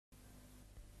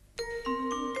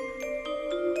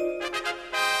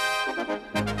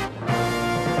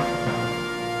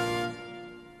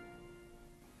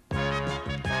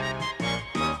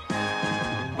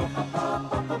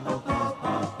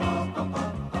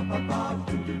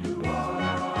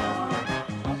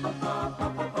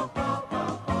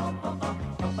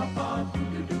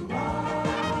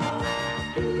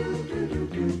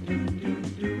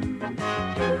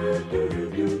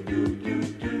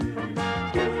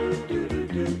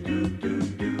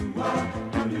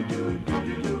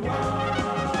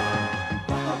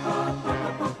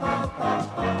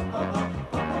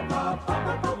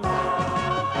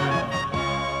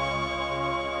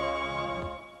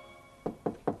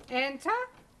Enter.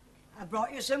 I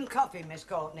brought you some coffee, Miss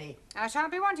Courtney. I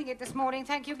shan't be wanting it this morning,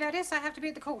 thank you, Gladys. I have to be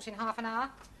at the court in half an hour.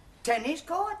 Tennis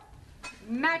court?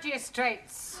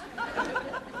 Magistrates.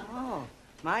 Oh,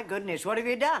 my goodness, what have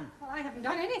you done? Well, I haven't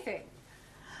done anything.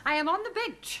 I am on the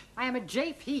bench. I am a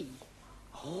JP.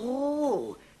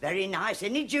 Oh, very nice.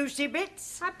 Any juicy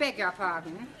bits? I beg your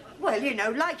pardon. Well, you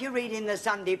know, like you read in the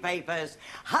Sunday papers,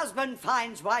 husband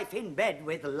finds wife in bed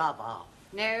with lover.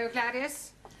 No,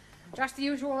 Gladys. Just the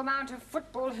usual amount of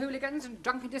football hooligans and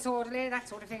drunken disorderly, that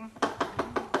sort of thing.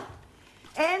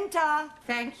 Enter.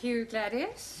 Thank you,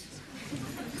 Gladys.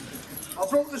 I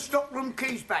brought the stockroom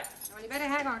keys back. Well, you better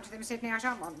hang on to them, Sidney. I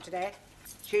shan't want them today.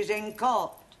 She's in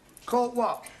court. Court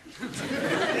what?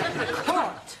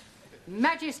 Court.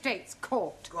 Magistrates'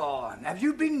 court. Go on, have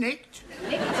you been nicked?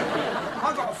 Nicked?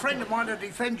 I got a friend of mine to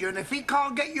defend you, and if he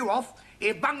can't get you off,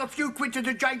 he'll bung a few quid to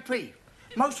the JP.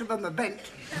 Most of them are bent.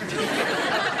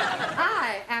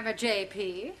 I am a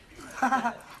JP.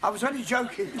 I was only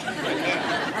joking.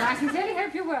 And I sincerely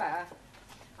hope you were.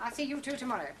 I'll see you two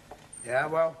tomorrow. Yeah,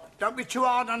 well, don't be too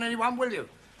hard on anyone, will you?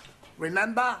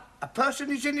 Remember, a person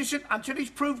is innocent until he's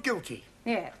proved guilty.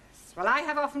 Yes. Well, I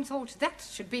have often thought that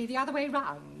should be the other way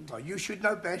round. Well, you should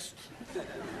know best.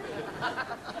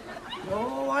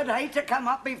 Oh, I'd hate to come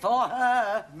up before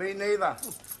her. Me neither.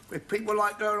 With people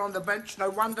like her on the bench, no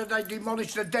wonder they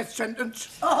demolished the death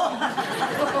sentence. Oh.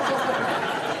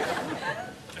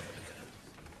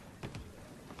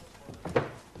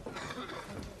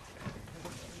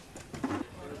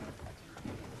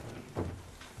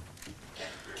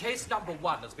 Case number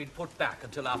 1 has been put back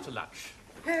until after lunch.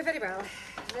 Oh, very well.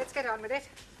 Let's get on with it.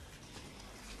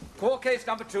 Call case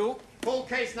number 2. Call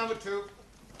case number 2.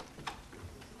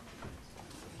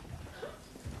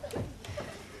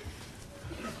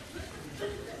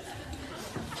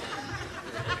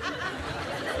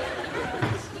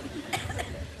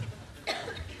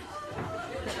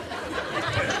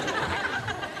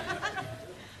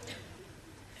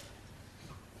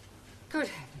 Good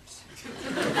heavens.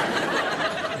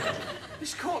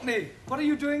 Miss Courtney, what are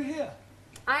you doing here?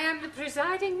 I am the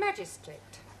presiding magistrate.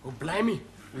 Oh, blimey.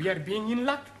 We are being in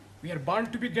luck. We are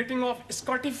bound to be getting off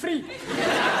scotty-free.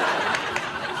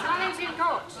 Silence in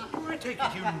court. I take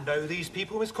it you know these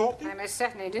people, Miss Courtney? I most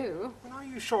certainly do. Well, are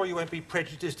you sure you won't be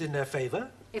prejudiced in their favour?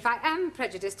 If I am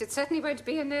prejudiced, it certainly won't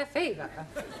be in their favour.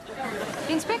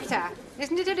 Inspector,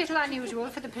 isn't it a little unusual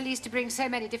for the police to bring so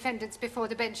many defendants before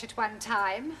the bench at one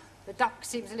time? The dock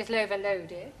seems a little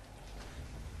overloaded.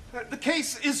 The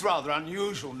case is rather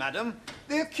unusual, madam.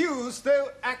 The accused, though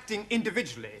acting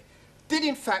individually, did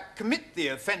in fact commit the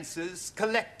offences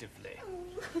collectively.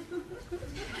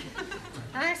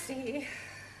 I see.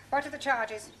 What are the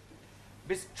charges?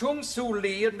 Miss Chung Soo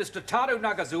Lee and Mr. Taro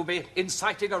Nagazubi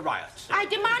inciting a riot. I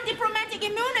demand diplomatic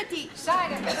immunity.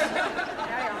 Silence.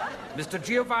 Carry on. Mr.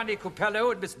 Giovanni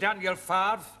Cupello and Miss Danielle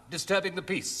Favre disturbing the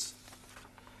peace.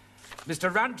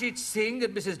 Mr. Ranjit Singh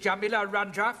and Mrs. Jamila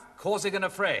Ranjaf causing an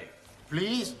affray.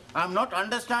 Please, I'm not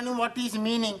understanding what he's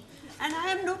meaning. And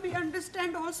I am nobody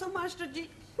understand also, Master Ji.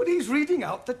 But he's reading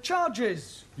out the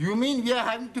charges. You mean we are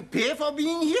having to pay for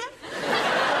being here?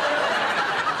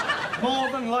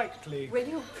 More than likely. Will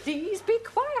you please be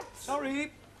quiet?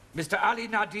 Sorry. Mr. Ali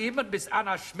Nadim and Miss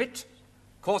Anna Schmidt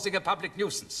causing a public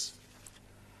nuisance.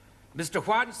 Mr.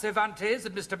 Juan Cervantes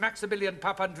and Mr. Maximilian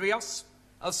Papandreou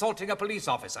assaulting a police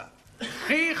officer.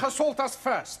 He assault us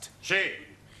first. Shame.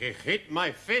 He hit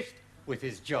my fist with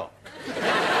his jaw.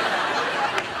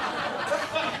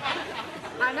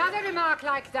 Another remark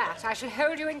like that, I shall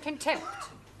hold you in contempt.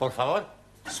 Por favor.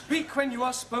 Speak when you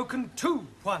are spoken to,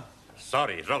 Juan.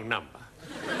 Sorry, wrong number.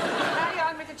 Carry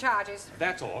on with the charges.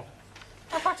 That's all.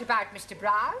 Well, what about Mr.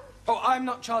 Brown? Oh, I'm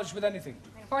not charged with anything.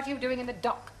 And what are you doing in the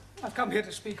dock? I've come here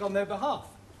to speak on their behalf.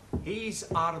 He's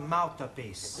our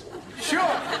mouthpiece.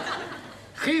 Sure.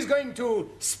 He's going to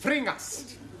spring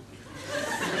us.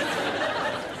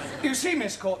 You see,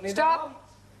 Miss Courtney... Stop.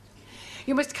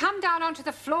 You must come down onto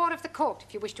the floor of the court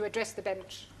if you wish to address the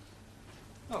bench.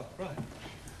 Oh, right.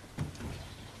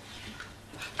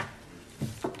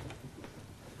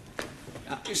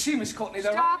 You see, Miss Courtney,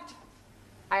 there are... Stop.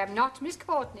 I am not Miss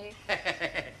Courtney.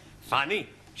 Funny.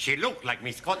 She looked like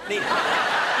Miss Courtney. You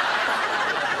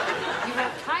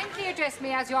will kindly address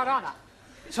me as Your Honour.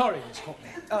 Sorry, Miss Courtney.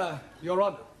 Your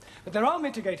Honour. But there are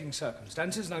mitigating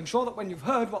circumstances, and I'm sure that when you've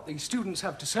heard what the students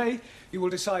have to say, you will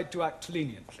decide to act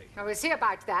leniently. Well, we'll see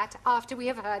about that after we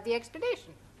have heard the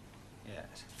explanation.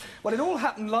 Yes. Well, it all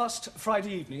happened last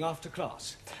Friday evening after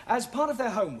class. As part of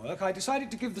their homework, I decided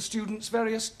to give the students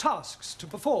various tasks to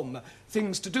perform,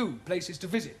 things to do, places to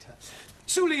visit.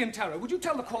 Suli and Tara, would you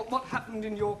tell the court what happened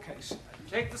in your case?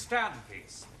 Take the stand,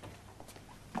 please.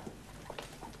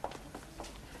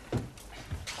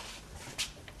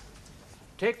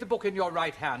 Take the book in your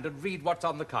right hand and read what's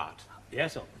on the card.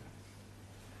 Yes, sir.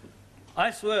 I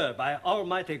swear by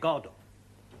Almighty God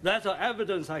that the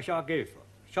evidence I shall give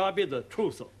shall be the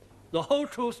truth, the whole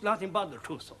truth, nothing but the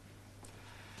truth.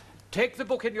 Take the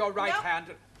book in your right No. hand.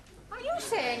 Are you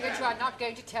saying that you are not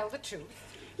going to tell the truth?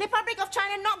 Republic of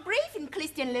China not believe in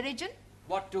Christian religion.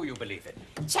 What do you believe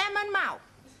in? Chairman Mao.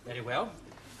 Very well.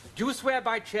 Do you swear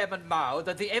by Chairman Mao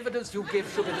that the evidence you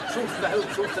give shall be the truth, the whole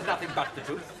truth, and nothing but the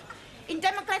truth? In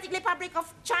Democratic Republic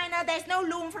of China, there's no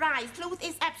room for lies. Truth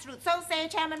is absolute. So say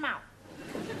Chairman Mao.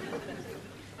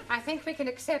 I think we can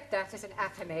accept that as an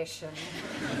affirmation.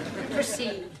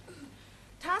 Proceed.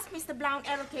 Task Mr. Brown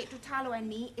allocate to Talo and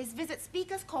me is visit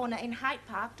Speaker's Corner in Hyde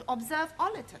Park to observe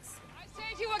auditors. I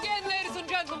say to you again, ladies and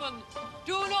gentlemen,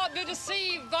 do not be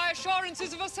deceived by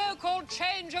assurances of a so-called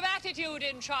change of attitude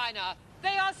in China.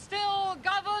 They are still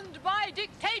governed by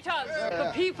dictators.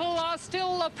 The people are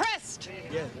still oppressed.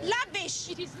 Lavish!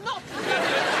 It is not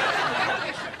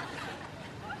rubbish.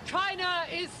 China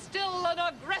is still an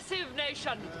aggressive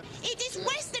nation. It is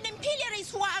Western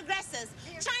imperialists who are aggressors.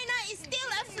 China is still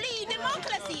a free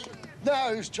democracy. Now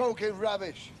who's talking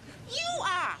rubbish? You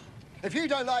are. If you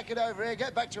don't like it over here,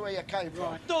 get back to where you came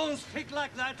from. Don't speak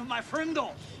like that to my friend.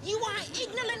 You are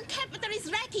ignorant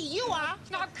capitalist ratty. You are.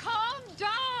 Now calm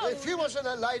down. If you wasn't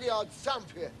a lady, I'd thump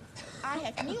you. I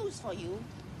have news for you.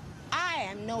 I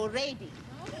am no lady.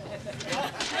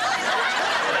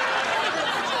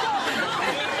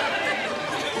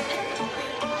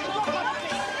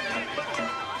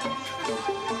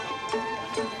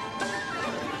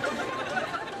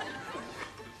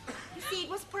 You see, it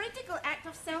was political act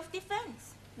of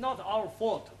self-defense. Not our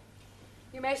fault.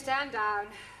 You may stand down.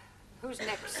 Who's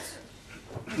next?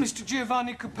 Mr.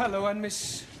 Giovanni Capello and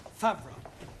Miss Favre.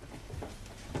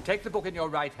 Take the book in your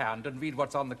right hand and read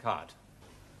what's on the card.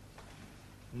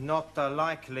 Not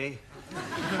likely.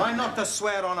 I not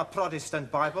swear on a Protestant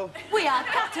Bible. We are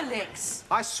Catholics.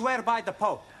 I swear by the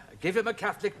Pope. Give him a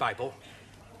Catholic Bible.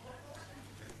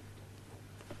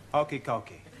 Okie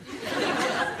dokie.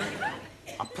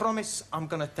 I promise I'm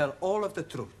gonna tell all of the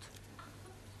truth.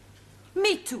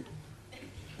 Me too.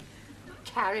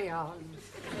 Carry on.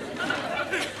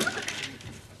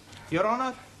 Your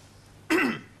Honor,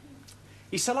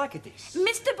 it's like this.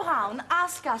 Mr. Brown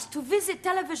asked us to visit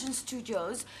television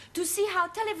studios to see how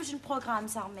television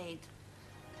programs are made.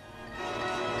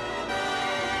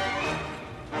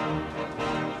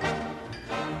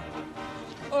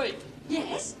 Oi!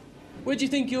 Yes? Where do you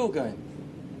think you're going?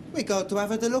 We go to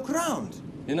have a look round.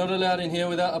 You're not allowed in here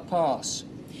without a pass.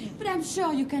 But I'm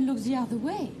sure you can look the other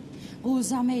way.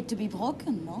 Rules are made to be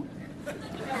broken, no?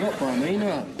 Not by me,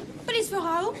 no. But it's for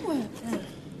our homework.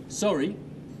 Sorry.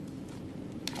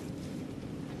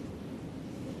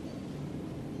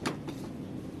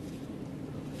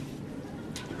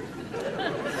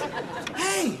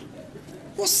 Hey!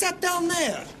 What's that down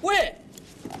there? Where?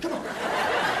 Come on.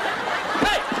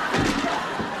 Hey!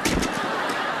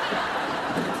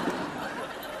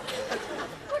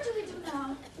 What do we do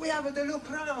now? We have a look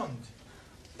round.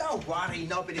 Don't worry,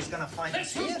 nobody's gonna find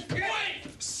us here.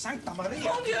 Santa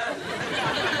Maria.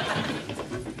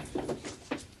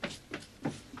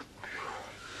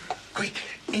 Quick,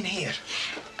 in here.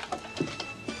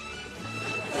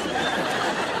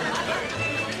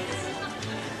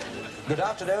 Good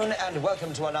afternoon and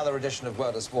welcome to another edition of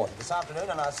World of Sport. This afternoon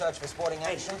on our search for sporting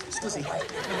action... Excuse me.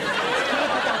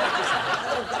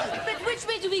 But which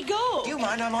way do we go? Do you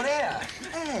mind? I'm on air.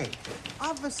 Hey,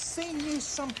 I've seen you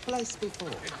someplace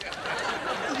before.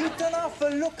 You don't have a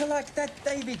look like that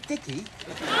David Dickey.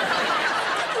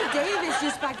 Dickie Davis, you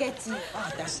spaghetti. Ah,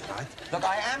 that's right. Look,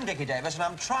 I am Dickie Davis and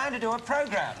I'm trying to do a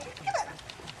programme.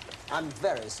 I'm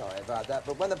very sorry about that,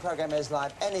 but when the programme is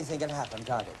live, anything can happen,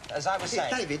 can't it? As I was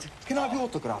saying... David, can I have your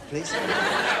autograph, please?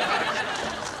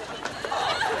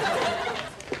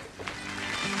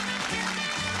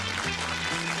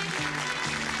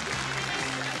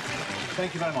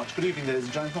 Thank you very much. Good evening, ladies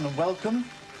and gentlemen, and welcome.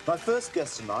 My first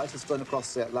guest tonight has flown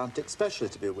across the Atlantic specially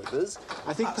to be with us.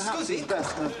 I think perhaps it's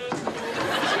best...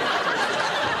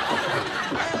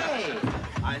 Hey,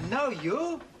 I know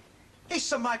you. It's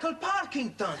Sir Michael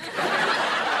Parkington.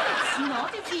 It's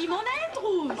not, it's Eamon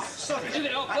Andrews. Oh, sorry.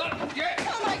 Oh,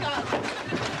 my God.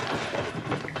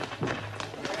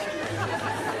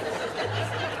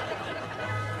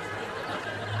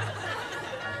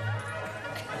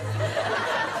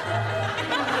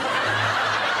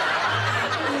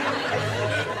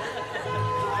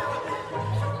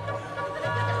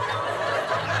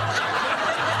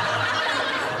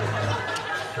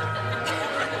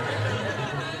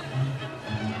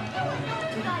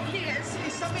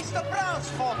 It's Mr. Brown's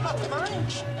fault, not mine.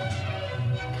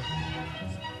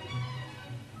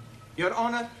 Your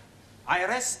Honor, I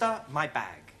arrest my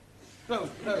bag. No,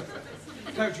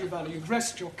 Giovanni, you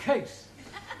rest your case.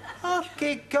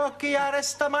 Okay, I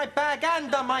arrest my bag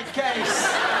and my case.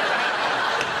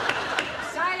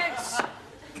 Silence!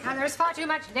 And there is far too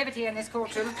much levity in this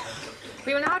courtroom.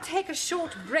 We will now take a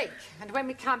short break, and when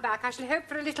we come back, I shall hope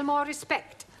for a little more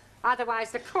respect.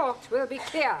 Otherwise, the court will be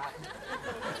cleared.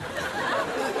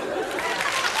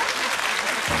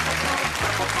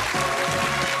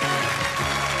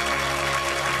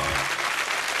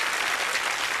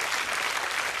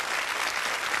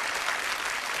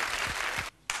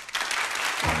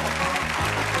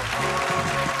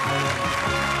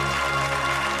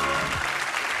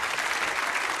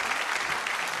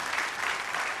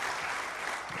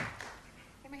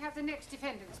 The next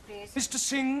defendants, please. Mr.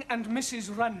 Singh and Mrs.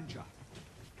 Ranja.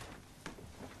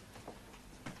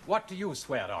 What do you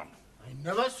swear on? I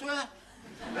never swear.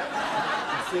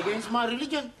 It's against my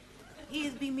religion. He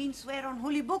is being mean swear on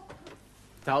holy book.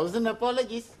 1,000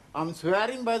 apologies. I'm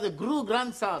swearing by the Guru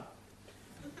Granth Sahib.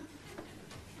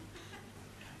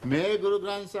 मैं गुरु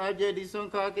ग्रंथ साहब जी दिसों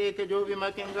का के जो भी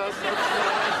मैं कहूँगा सच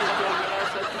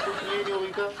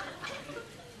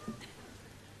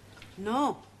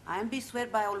No, I am be swear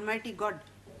by Almighty God.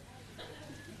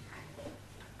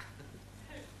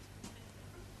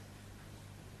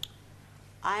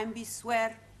 I am be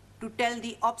swear to tell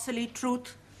the obsolete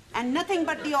truth and nothing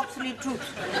but the obsolete truth.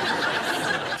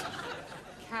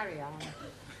 Carry on.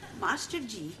 Master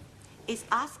Ji is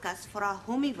ask us for our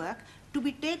homework to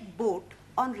be take boat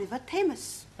on River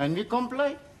Thames. And we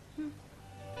comply.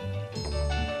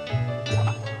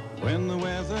 When the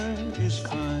weather is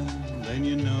fine, then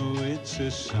you know it's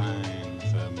a sign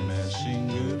for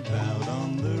messing about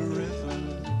on the river.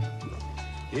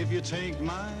 If you take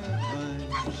my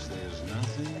advice, there's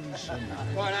nothing so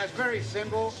nice. Well, that's very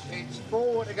simple. It's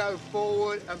forward to go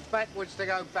forward and backwards to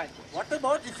go backwards. What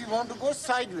about if you want to go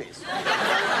sideways?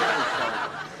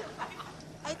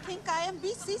 I think I am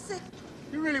be seasick.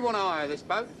 You really want to hire this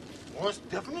boat? Most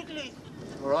definitely.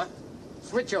 All right.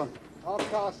 Switch on. I'll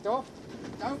cast off.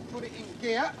 Don't put it in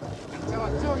gear until I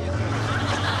tell you to.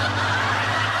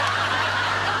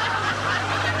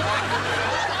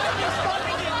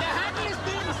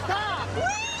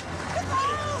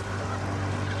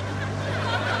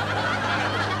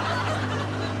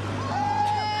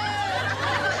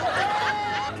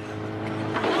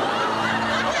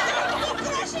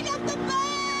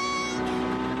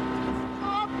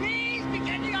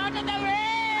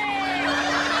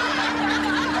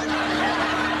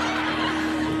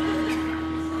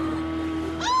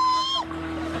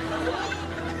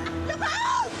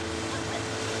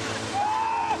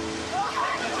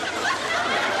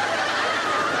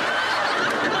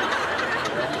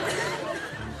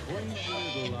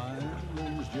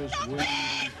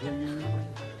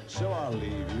 So I'll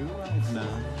leave you right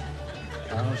now.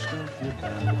 I'll stuff you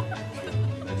down.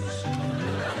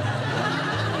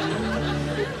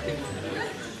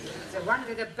 It's a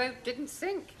wonder the boat didn't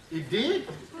sink. It did?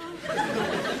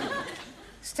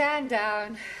 Stand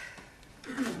down.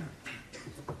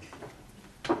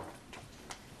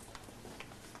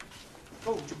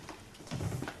 Oh,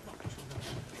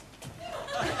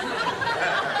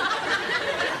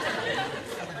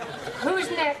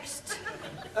 Who's next?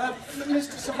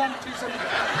 Mr. Cervantes and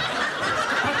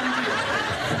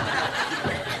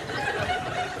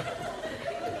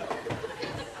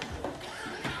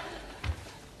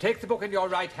Take the book in your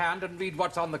right hand and read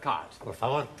what's on the card. Por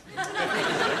favor.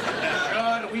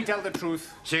 We tell the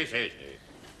truth. Sí, sí, sí.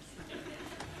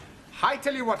 I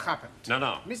tell you what happened.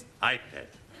 No. I tell.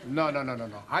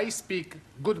 No. I speak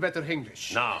good, better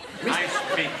English. No. I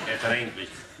speak better English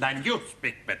than you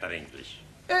speak better English.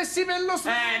 Si me lo... no, me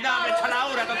echa la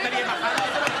hora, tontería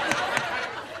bajada.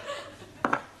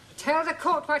 Tell the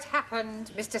court what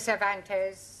happened, Mr.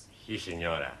 Cervantes. Sí,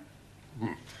 señora.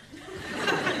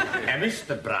 And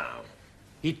Mr. Brown,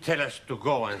 he tell us to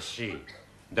go and see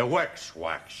the wax.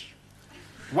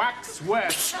 Wax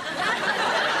works.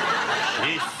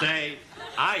 He say,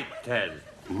 I tell,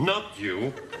 not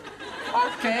you.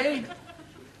 Okay.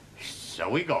 So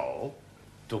we go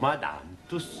to Madame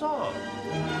Tussauds.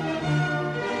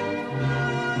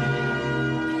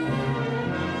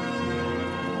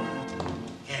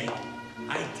 Hey,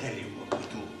 I tell you what we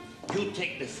do. You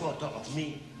take the photo of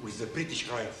me with the British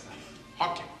Royal flag.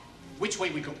 Okay. Which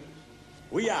way we go?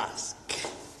 We ask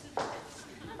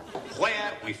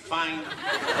where we find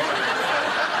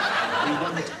We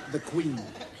want the Queen.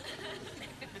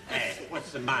 Hey,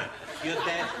 what's the matter? You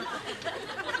dead?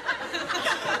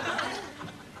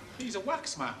 He's a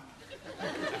wax man.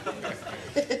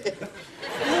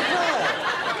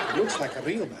 Looks like a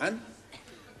real man.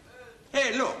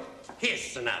 Hey, look.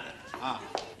 Here's another.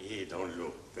 He don't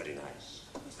look very nice.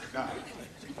 No.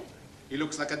 He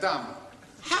looks like a dumb.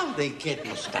 How they get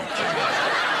mustache?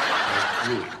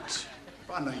 Good.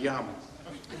 Panayam.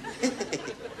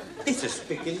 It's a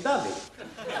speaking dummy.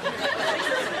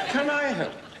 Can I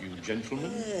help you,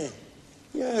 gentlemen?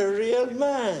 You're a real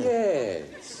man.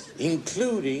 Yes.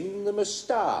 Including the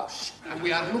moustache. And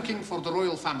we are looking for the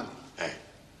royal family.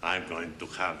 I'm going to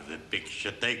have the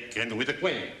picture taken with the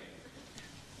Queen.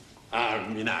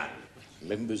 Arminal.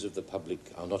 Members of the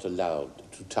public are not allowed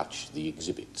to touch the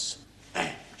exhibits.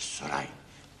 It's all right.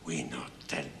 We not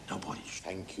tell nobody.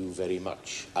 Thank you very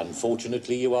much.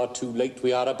 Unfortunately, you are too late.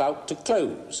 We are about to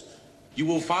close. You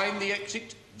will find the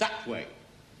exit that way.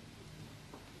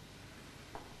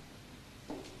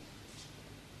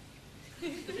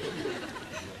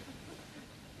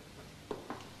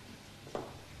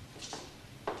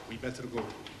 We better go.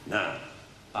 Now,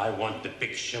 I want the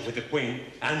picture with the Queen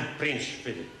and Prince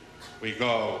Philip. We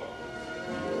go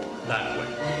that way.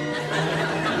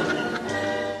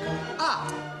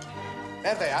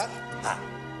 There they are.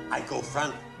 I go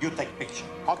front, you take picture.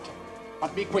 Okay,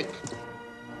 but be quick.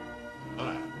 All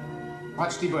right.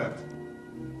 Watch the bird.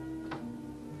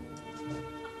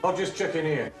 I'll just check in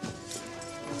here.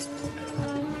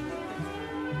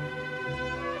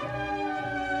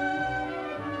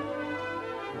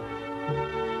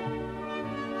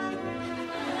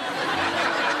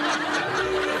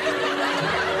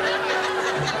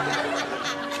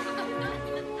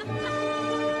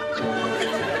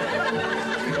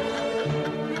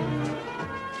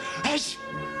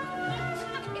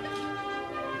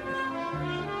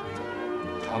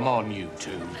 Come on, you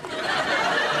two.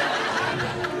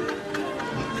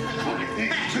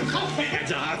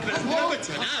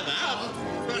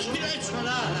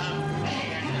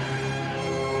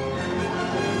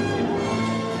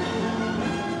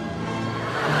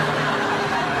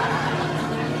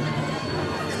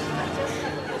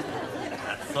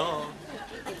 That's all.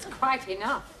 It's quite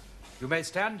enough. You may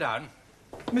stand down.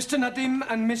 Mr. Nadim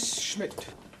and Miss Schmidt.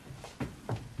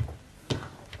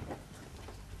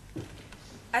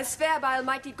 I swear by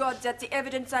Almighty God that the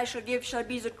evidence I shall give shall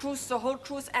be the truth, the whole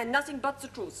truth, and nothing but the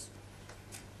truth.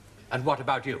 And what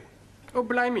about you? Oh,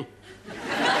 blimey.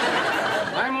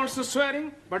 I'm also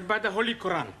swearing, but by the Holy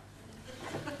Quran.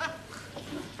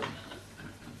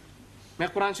 मैं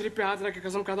कुरान शरीफ पे हाथ रख के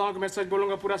कसम खाता हूँ कि मैं सच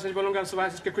बोलूँगा, पूरा सच बोलूँगा, सिवाय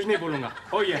इसके कुछ नहीं बोलूँगा.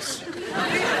 Oh, yes.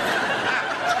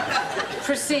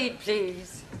 Proceed,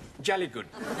 please. Jolly good.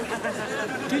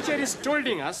 Teacher is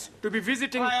tolding us to be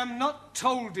visiting... I am not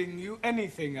tolding you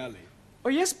anything, Ali. Oh,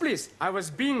 yes, please. I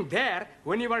was being there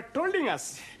when you were tolding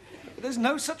us. There's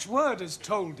no such word as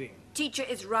tolding. Teacher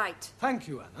is right. Thank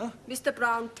you, Anna. Mr.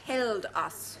 Brown told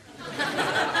us.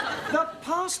 The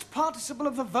past participle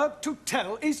of the verb to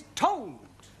tell is told.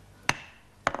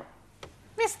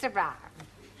 Mr. Brown,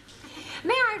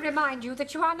 may I remind you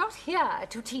that you are not here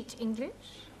to teach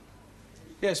English?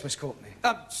 Yes, Miss Courtney.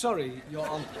 Sorry, Your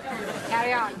Honor.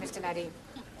 Carry on, Mr. Nadim.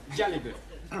 Jolly good.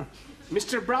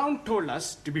 Mr. Brown told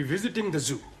us to be visiting the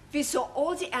zoo. We saw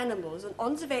all the animals, and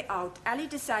on the way out, Ali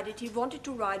decided he wanted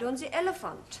to ride on the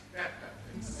elephant.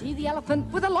 See the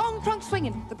elephant with the long trunk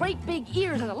swinging, the great big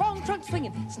ears and the long trunk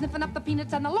swinging, sniffing up the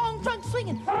peanuts and the long trunk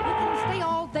swinging. We can stay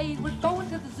all day. We're going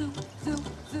to the zoo, zoo,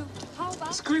 zoo. How about...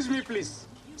 Excuse me, please.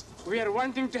 We are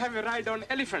wanting to have a ride on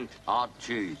elephant. Hard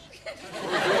cheese.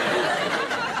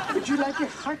 Would you like a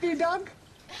hearty dog?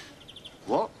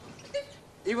 What?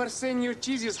 You were saying your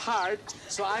cheese is hard,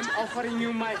 so I'm offering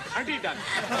you my hearty dog.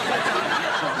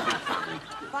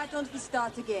 Why don't we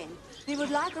start again? We would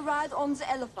like a ride on the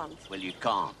elephant. Well, you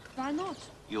can't. Why not?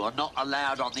 You are not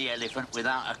allowed on the elephant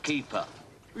without a keeper.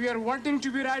 We are wanting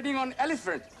to be riding on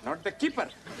elephant, not the keeper.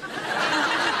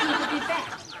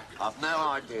 I've no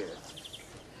idea.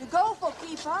 You go for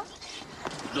keeper.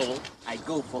 No, I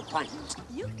go for pint.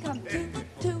 You come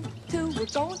two. We're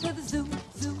going to the zoo,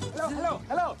 zoo,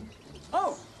 Hello.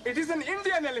 Oh, it is an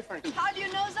Indian elephant. How do you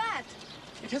know that?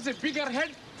 It has a bigger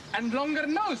head and longer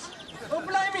nose. Oh,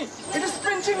 blimey, it is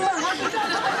pinching my heart.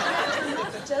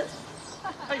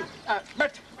 Hey,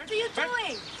 but... What are you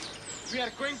doing? We are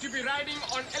going to be riding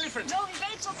on elephant. No, we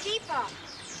wait for keeper.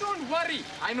 Don't worry.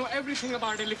 I know everything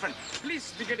about elephant.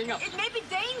 Please be getting up. It may be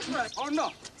dangerous. Oh,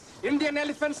 no. Indian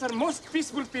elephants are most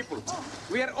peaceful people.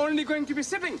 We are only going to be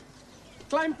sitting.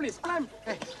 Climb, please, climb.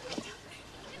 Hey.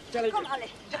 Come, Ali.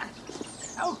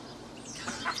 Oh.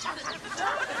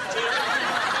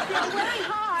 You're very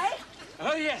high.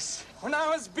 Oh, yes. When I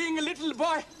was being a little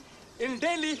boy in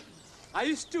Delhi, I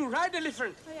used to ride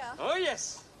elephant. Oh, yeah? Oh,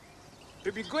 yes.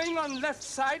 To be going on left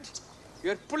side,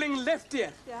 you're pulling left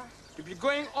here. Yeah. To be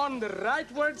going on the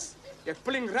rightwards, you're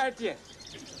pulling right here.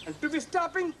 And to be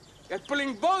stopping, you're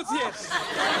pulling both ears.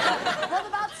 What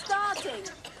about starting?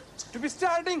 To be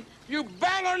starting, you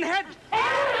bang on head.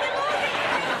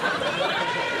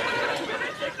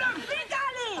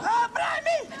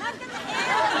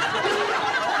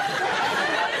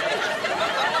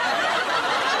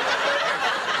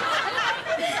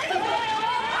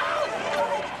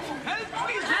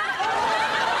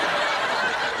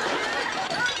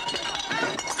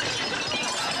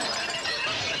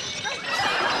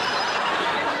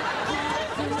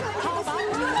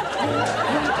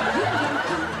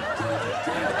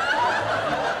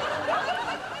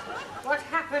 What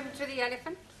happened to the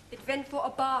elephant? It went for a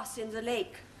bath in the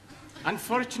lake.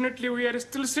 Unfortunately, we are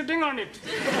still sitting on it.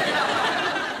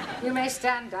 You may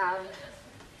stand down.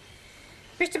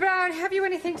 Mr. Brown, have you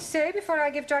anything to say before I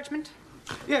give judgment?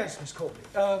 Yes, Miss Courtney.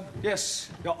 Yes,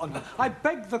 Your Honour. I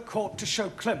beg the court to show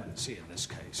clemency in this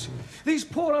case. These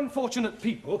poor unfortunate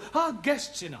people are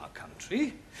guests in our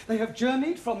country. They have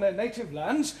journeyed from their native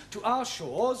lands to our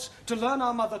shores to learn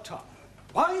our mother tongue.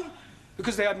 Why?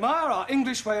 Because they admire our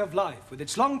English way of life, with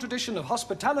its long tradition of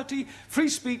hospitality, free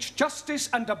speech, justice,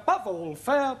 and above all,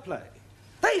 fair play.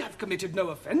 They have committed no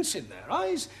offence in their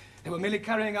eyes. They were merely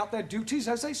carrying out their duties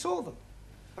as they saw them.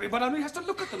 I mean, one only has to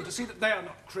look at them to see that they are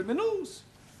not criminals.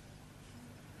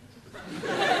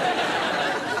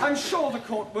 I'm sure the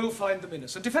court will find them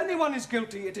innocent. If anyone is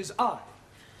guilty, it is I.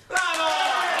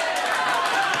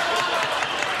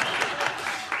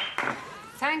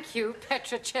 Thank you,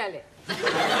 Petrocelli.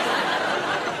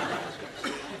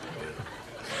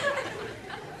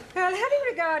 Well, having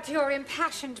regard to your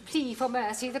impassioned plea for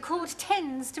mercy, the court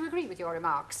tends to agree with your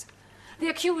remarks. The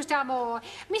accused are more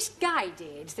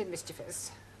misguided than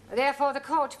mischievous. Therefore, the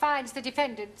court finds the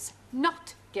defendants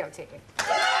not guilty.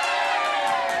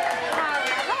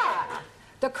 However,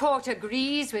 the court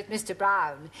agrees with Mr.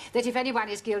 Brown that if anyone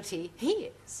is guilty,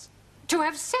 he is. To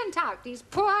have sent out these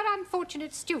poor,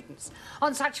 unfortunate students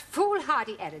on such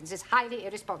foolhardy errands is highly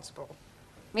irresponsible.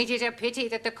 It is a pity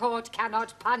that the court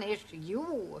cannot punish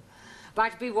you.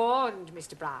 But be warned,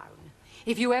 Mr. Brown.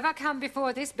 If you ever come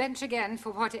before this bench again,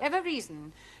 for whatever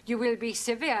reason, you will be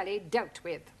severely dealt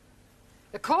with.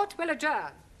 The court will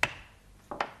adjourn.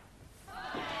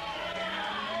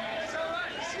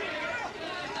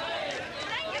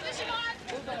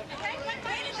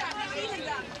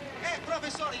 Hey,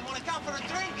 Professor, you want to come for a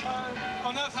drink?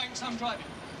 Oh, no, thanks. I'm driving.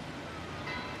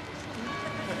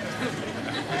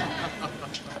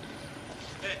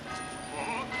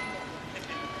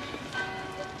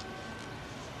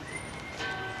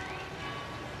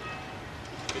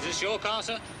 Is this your car,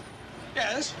 sir?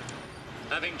 Yes.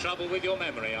 Having trouble with your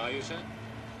memory, are you, sir?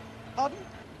 Pardon?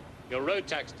 Your road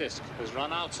tax disc has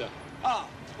run out, sir. Ah,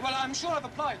 well, I'm sure I've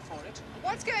applied for it.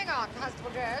 What's going on,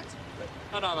 Constable Jones?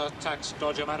 Another tax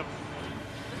dodger, madam.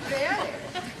 Really?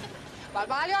 Well,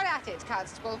 while you're at it,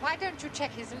 Constable, why don't you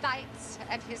check his lights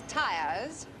and his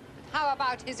tires? How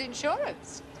about his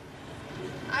insurance?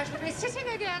 I shall be sitting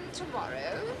again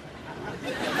tomorrow.